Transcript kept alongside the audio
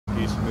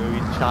this movie,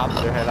 chops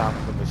their head off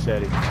with a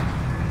machete.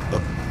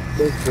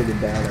 This is pretty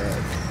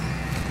badass.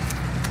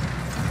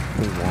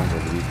 Who's wrong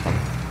with you?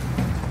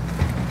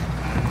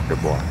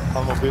 Good boy.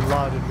 I'm a Bin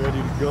Laden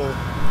ready to go.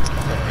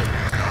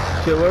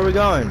 Okay, where are we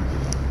going?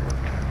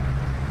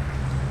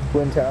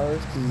 Twin Towers,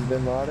 because he's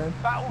Bin Laden.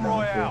 Battle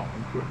Royale.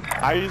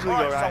 I usually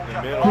go right in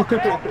the middle. Mark the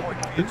hard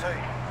point for your team.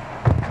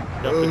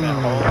 Jump in that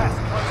hole. Gas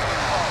closing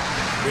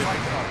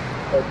the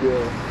Fuck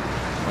yeah.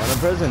 I'm in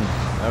prison.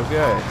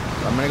 Okay.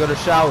 I'm gonna go to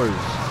showers.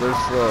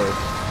 First floor.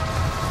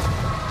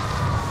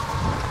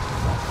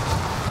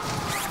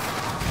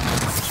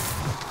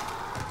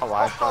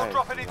 Hostiles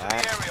dropping into the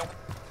area.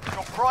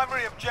 Your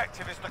primary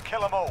objective is to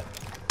kill them all.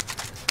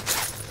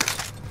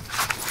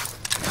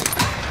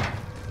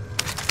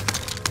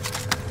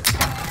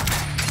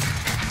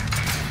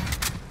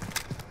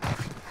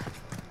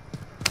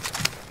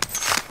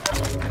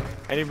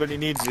 Anybody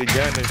needs a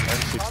gun, there's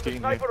M16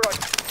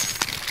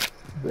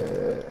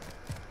 here.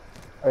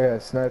 I got a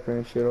sniper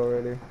and shit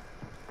already.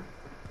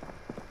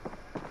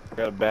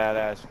 Got a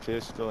badass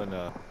pistol and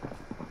a...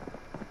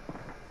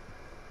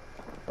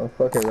 A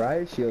fucking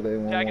riot shield they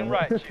want. Tagging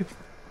right, Chief.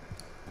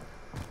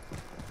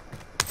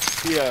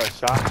 Yeah,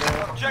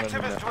 shotgun.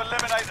 Objective is to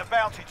eliminate the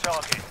bounty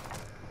target.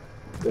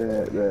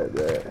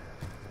 There.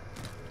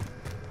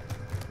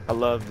 I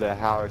love the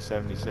Howard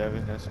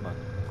 77, that's my...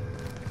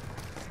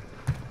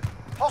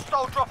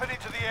 Hostile dropping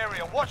into the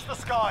area. Watch the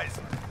skies.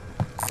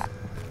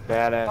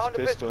 Badass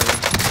pistol.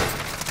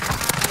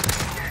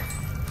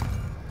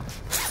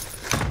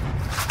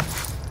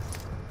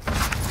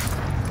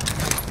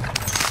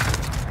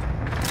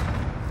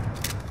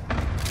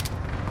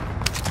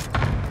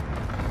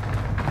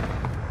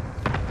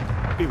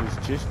 He was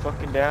just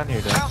fucking down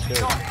here, Bounty downstairs.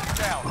 target is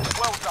down.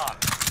 Well done.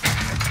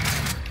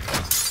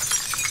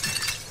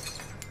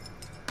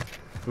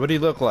 What do you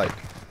look like?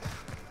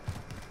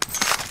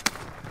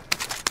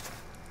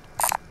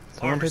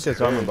 Someone pick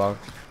this armor box.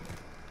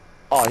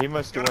 Oh, he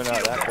must have went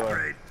out that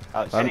door.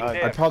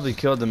 I'd probably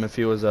killed him if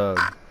he was Never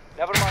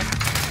mind.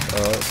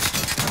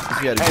 if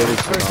he had a good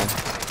shit on.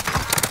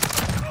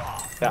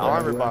 That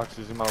armor box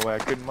was in my way. I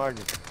couldn't mark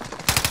it.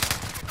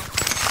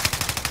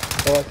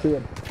 Oh, I see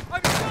him.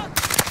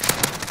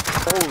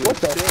 Holy What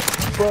the shit.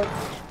 fuck?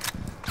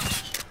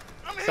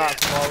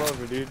 Shots all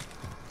over, dude.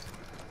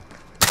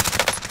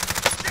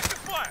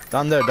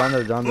 Down there.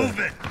 Move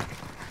it.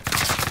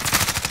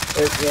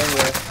 It's one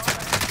way.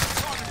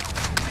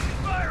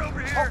 Fire over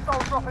here.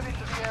 Hostile dropping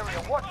into the area.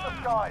 Watch the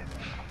skies.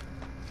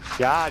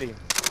 Got him.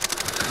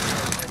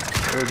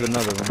 There's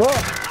another one.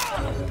 Fuck!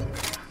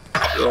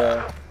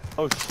 Yeah.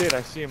 Oh shit,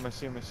 I see him.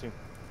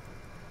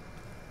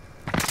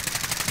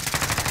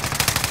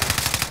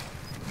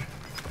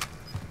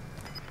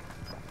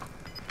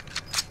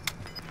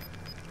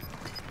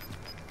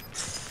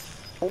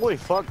 Holy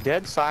fuck,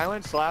 dead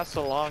silence lasts a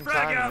long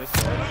time in this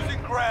game.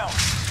 Losing ground.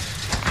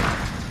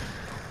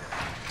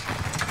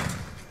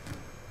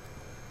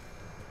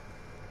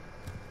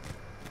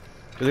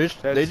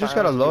 They just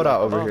got a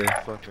loadout over here.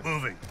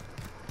 Moving.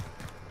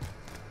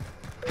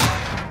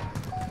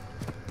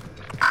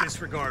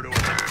 Disregard order.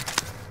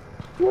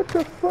 What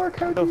the fuck?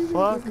 How The do you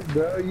fuck? even,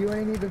 bro? You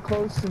ain't even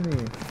close to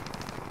me.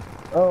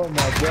 Oh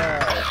my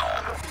god.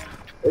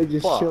 They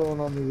just Fuck. chilling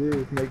on the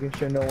roof, making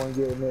sure no one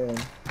getting in.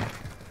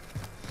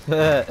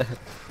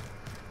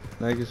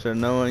 Making sure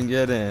no one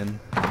get in.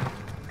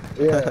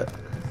 Yeah,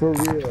 for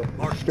real.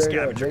 Mark Straight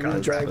up, scavenger they just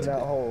contract. dragging that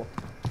hole.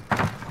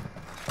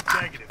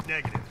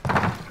 Negative.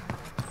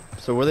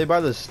 So were they by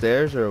the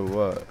stairs or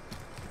what?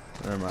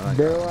 Never mind.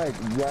 They're like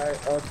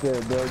right up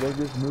there, bro. They're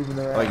just moving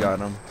around. I got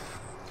them.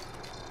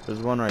 There's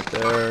one right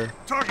there.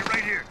 Target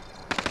right here.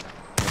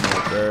 One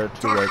right there.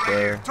 Two right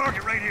there.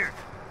 Target right here.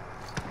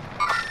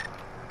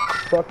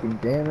 Fucking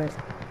damn it.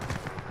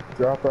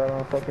 Drop right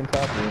on fucking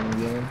top of him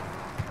again.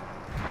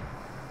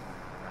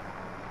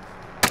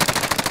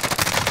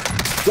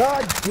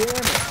 God damn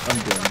it! I'm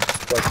done.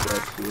 Fuck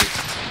that shit.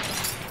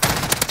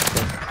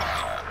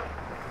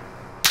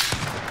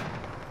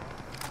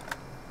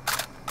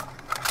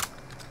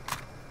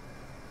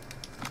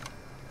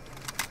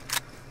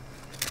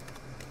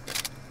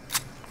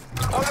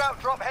 Loadout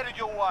drop headed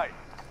your way.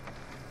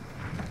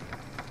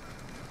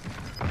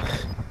 I'm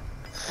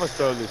gonna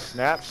throw this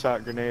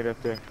snapshot grenade up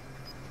there.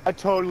 I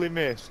totally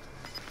missed.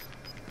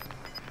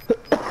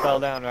 Fell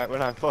down right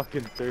when I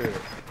fucking threw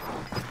it.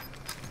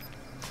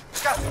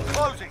 Gas is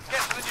closing.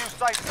 Get to the new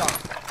safe zone.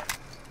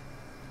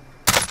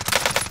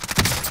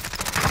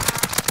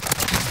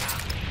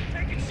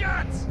 Taking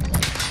shots.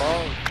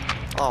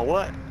 Oh,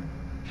 what?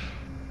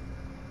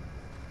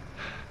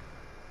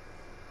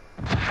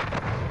 Being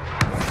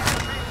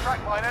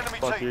tracked by an enemy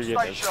Fuck, team. you're Stay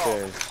getting sharp.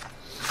 upstairs.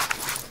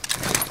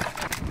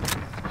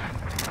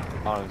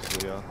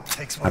 Honestly, yo.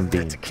 Takes I'm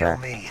being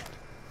tracked.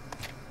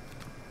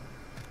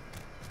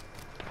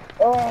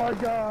 Oh my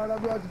god,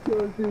 I'm about to kill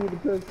this dude with a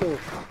pistol.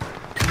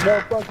 No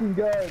fucking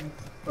guns.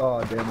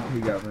 Oh damn it, he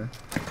got me.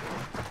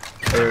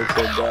 Eric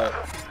said that.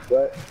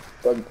 What?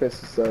 Fucking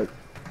pistol suck.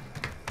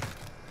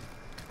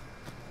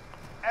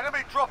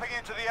 Enemy dropping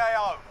into the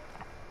AO.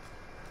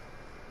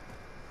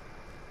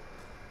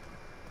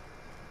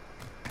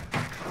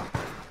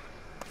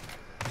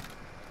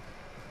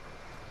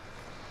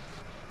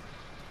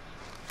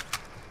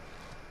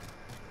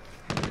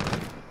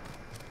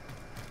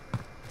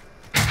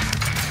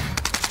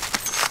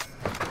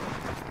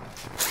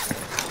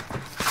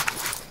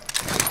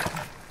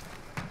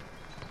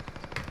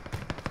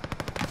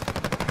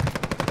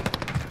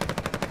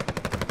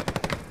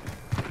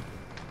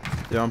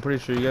 Yeah, I'm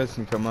pretty sure you guys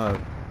can come up.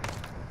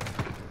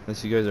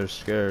 Unless you guys are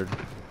scared.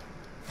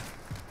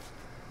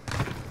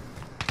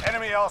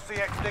 Enemy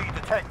RCXD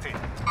detected.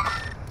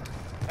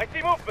 I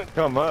see movement.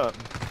 Come up.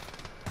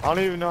 I don't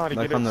even know how to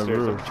Like get on the upstairs.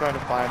 roof. I'm trying to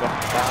find a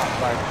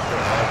fast like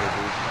forever,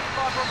 dude.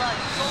 Five remain.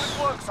 Solid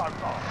work so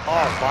far.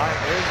 Oh, fine.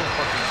 There's a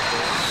fucking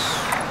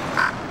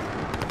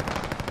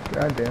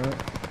God damn it.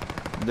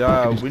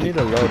 Yeah, we need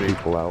a loadie.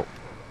 People out.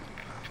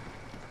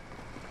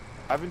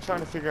 I've been trying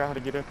to figure out how to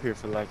get up here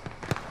for like.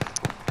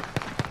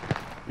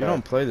 You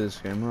don't play this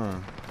game, huh?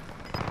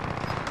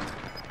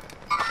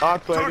 I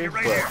played it,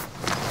 but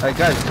Hey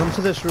guys, come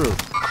to this roof.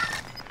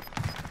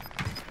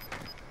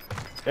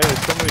 yeah, there's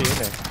somebody in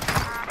there.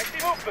 I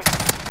see movement.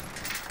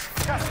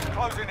 Gas is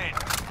closing in.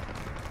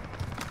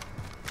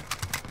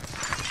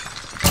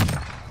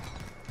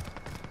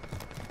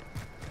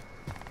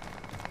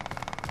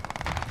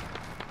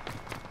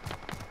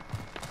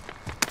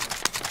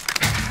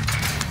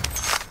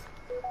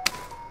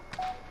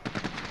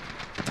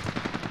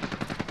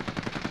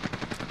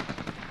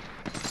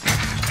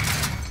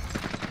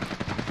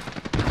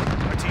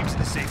 Our team's in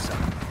the safe zone.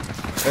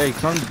 Hey,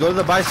 come go to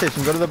the buy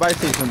station. Go to the buy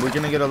station. We're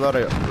gonna get a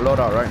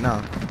loadout right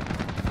now.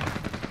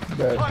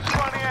 Bet. Time's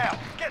running out.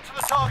 Get to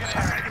the target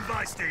area. Second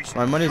buy station.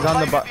 My money's on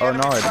the buy. Oh no,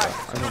 I don't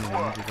Good know.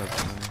 work.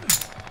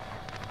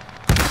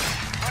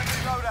 Friendly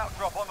loadout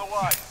drop on the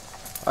way.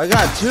 I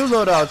got 2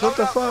 loadouts. What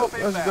the Loadout fuck? drop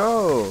Let's inbound.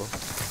 go.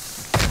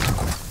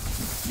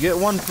 Get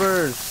one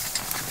first.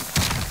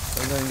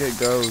 And then get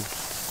ghost.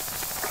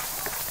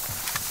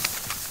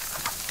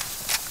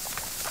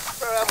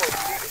 Spare ammo if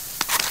you need it.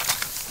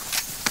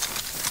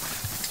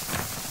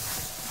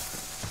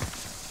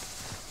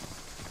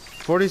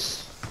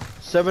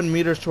 47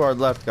 meters to our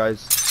left,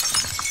 guys.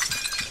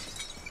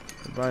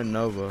 By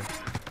Nova.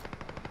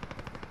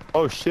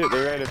 Oh shit,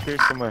 they're right up here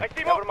somewhere.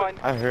 see movement.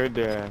 I heard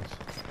their ass.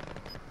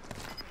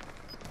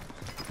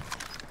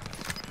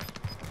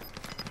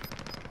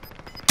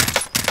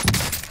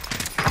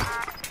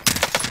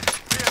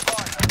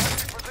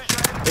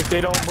 If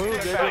they don't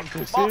move, they're getting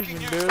precision,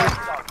 dude.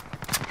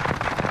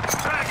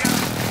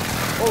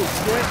 Oh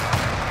shit.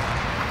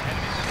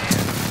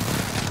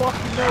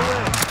 Fucking no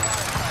way.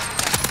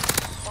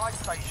 Buy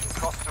station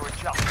costs to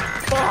adjust.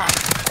 Fuck.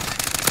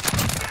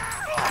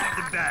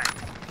 The bag.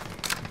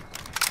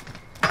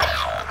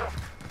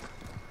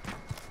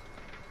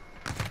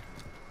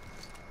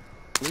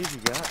 Believe you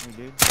got me,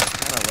 dude.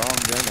 Kind of wrong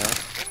gun up.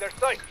 In their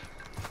sight.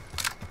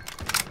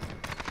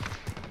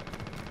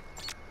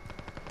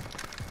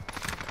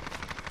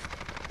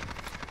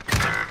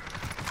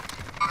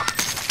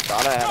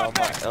 Thought I had on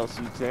my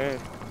LC10.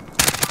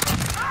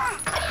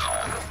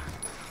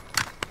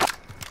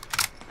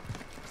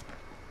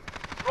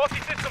 Rocky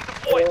system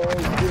deployed. Oh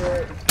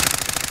shit.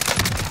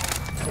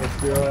 Let's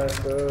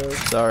do it.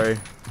 Sorry.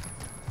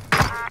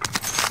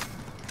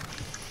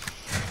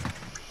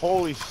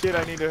 Holy shit,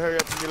 I need to hurry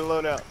up and get a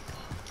loadout.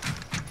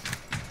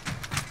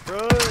 Run.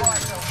 Right,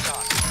 well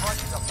done.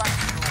 Prices are back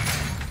to normal.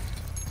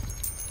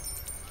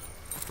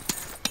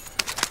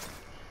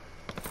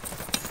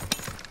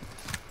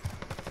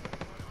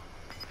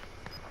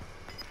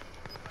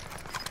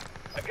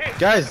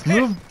 Guys,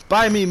 move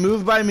by me.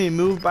 Move by me.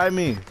 Move by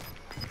me.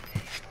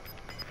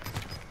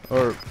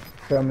 Or,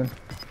 Coming.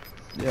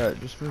 yeah,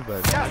 just move by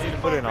me. I need to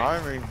put in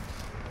armory.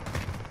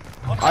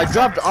 I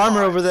dropped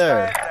armor over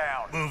there. Stand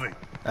down. Moving.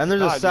 And there's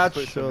No, a I just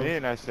put satchel. some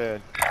in, I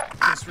said.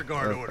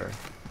 Disregard Okay. order.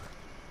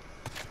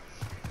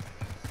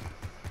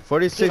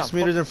 46 Dude, I'm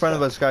meters in fucking front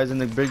of stuck. us, guys, in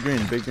the big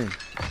green, big green.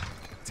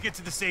 Let's get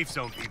to the safe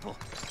zone, people.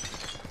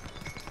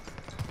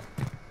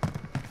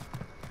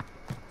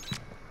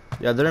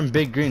 Yeah, they're in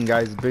big green,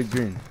 guys, big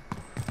green.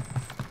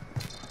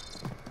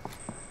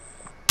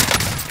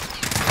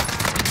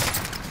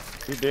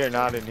 Dude, they're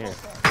not in here.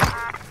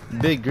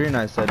 Big green,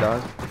 I said,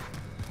 dog. What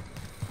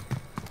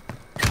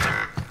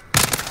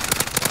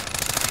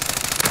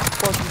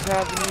the fuck is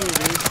happening to you,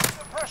 dude?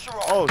 Pressure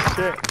on. Oh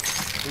shit.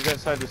 He's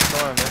inside the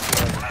storm,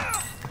 that's right.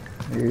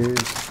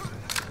 Yes.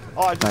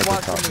 Oh, I just Sniper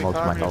watched shot somebody most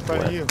of my climb in health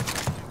front of away. you.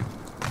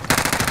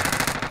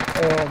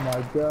 Oh my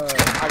god.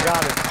 I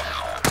got it.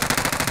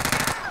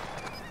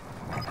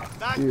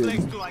 That Dude.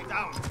 place to lie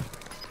down.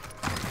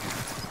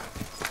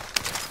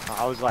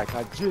 I was like,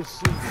 I just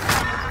seen it.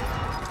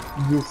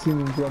 You just seen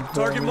him jump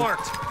Target down.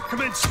 marked.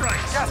 Commence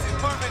strikes. Gas is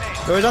moving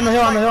in. Oh, he's on the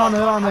hill, on the hill, on the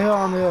hill, on the hill,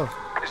 on the hill.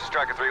 This is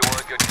Striker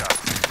 3-1. Good shot.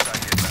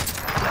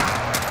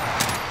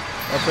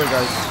 Up there,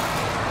 guys.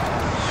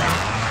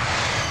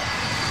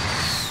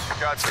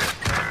 Gotcha.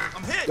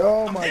 I'm hit.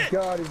 Oh I'm my hit.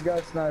 god, he's got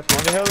a sniper.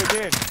 On the hill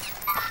again.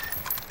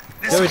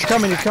 This Yo, he's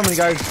coming,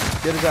 guys.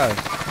 Get his ass.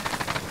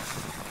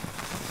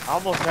 I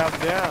almost have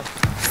him down.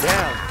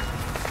 Down.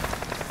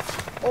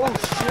 Oh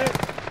shit.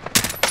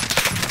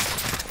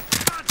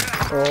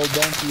 Oh,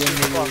 donkey in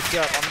the roof. Fucked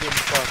up. I'm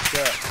getting fucked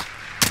up.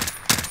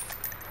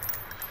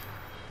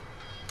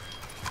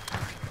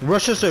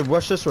 Rush this way,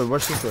 rush this way,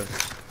 rush this way.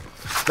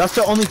 That's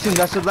the only team,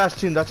 that's the last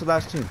team, that's the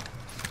last team.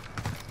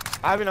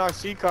 I have an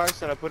RC car,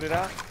 should I put it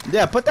out?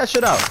 Yeah, put that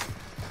shit out.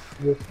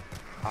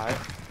 Alright.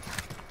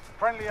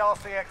 Friendly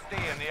RCXD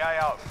in the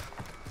AO.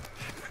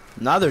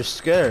 Now they're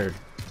scared.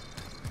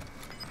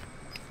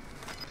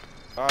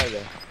 Are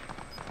they?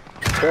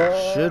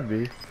 Should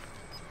be.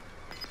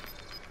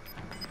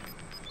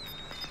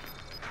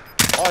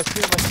 Oh, I see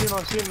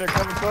him. They're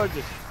coming towards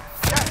us.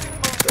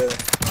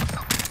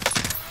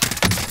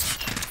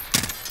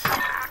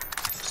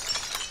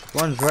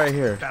 One's right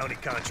here. Bounty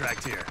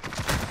contract here.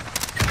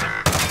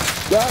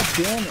 God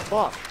damn it.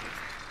 Fuck.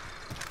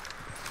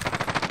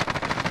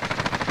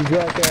 He's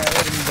right there. I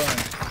heard him burn.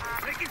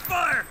 Taking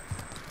fire.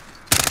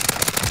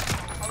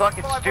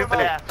 Fucking stupid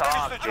ass Finish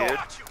off, the dude. job.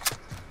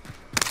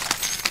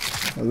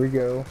 There we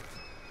go.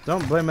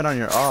 Don't blame it on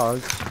your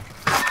AUG.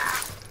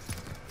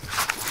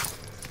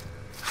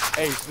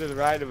 Hey, he's to the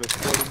right of us,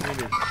 40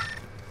 meters.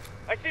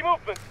 I see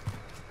movement.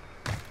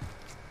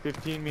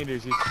 15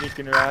 meters, he's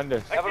sneaking around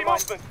us. I see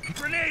movement.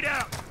 Grenade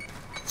out.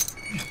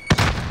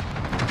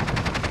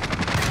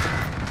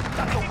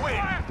 That's a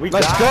win. We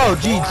Let's got go, it.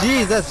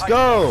 GG's, let's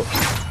go.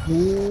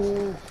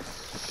 Ooh.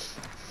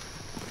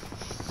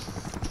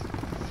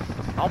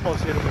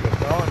 Almost hit him with a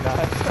throwing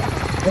knife.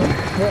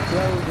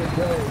 That was a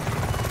day.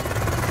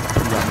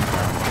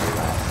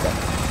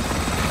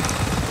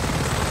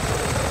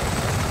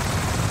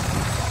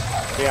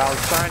 Yeah, I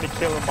was trying to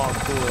kill him on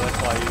cool, that's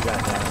why you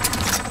got down.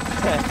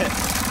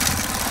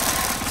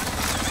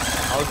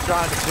 I was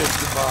trying to piss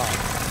him off.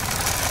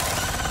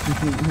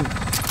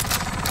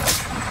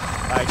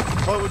 Like,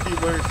 what would be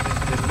worse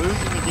than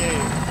losing the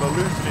game, but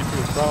losing it to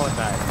a throwing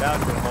knife? That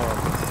would have been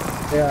horrible.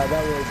 Yeah,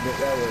 that was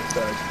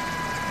suck.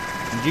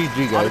 GG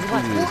guys,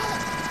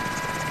 GG's.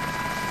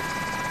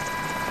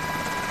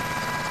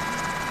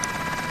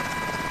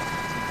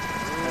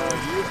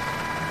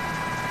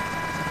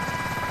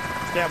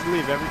 You can't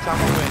believe every time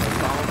I win,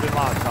 it's almost been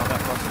lost on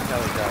that fucking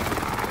telegraph.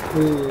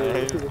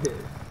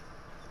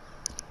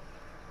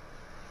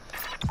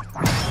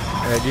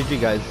 Alright, GG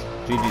guys,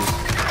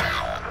 GG's.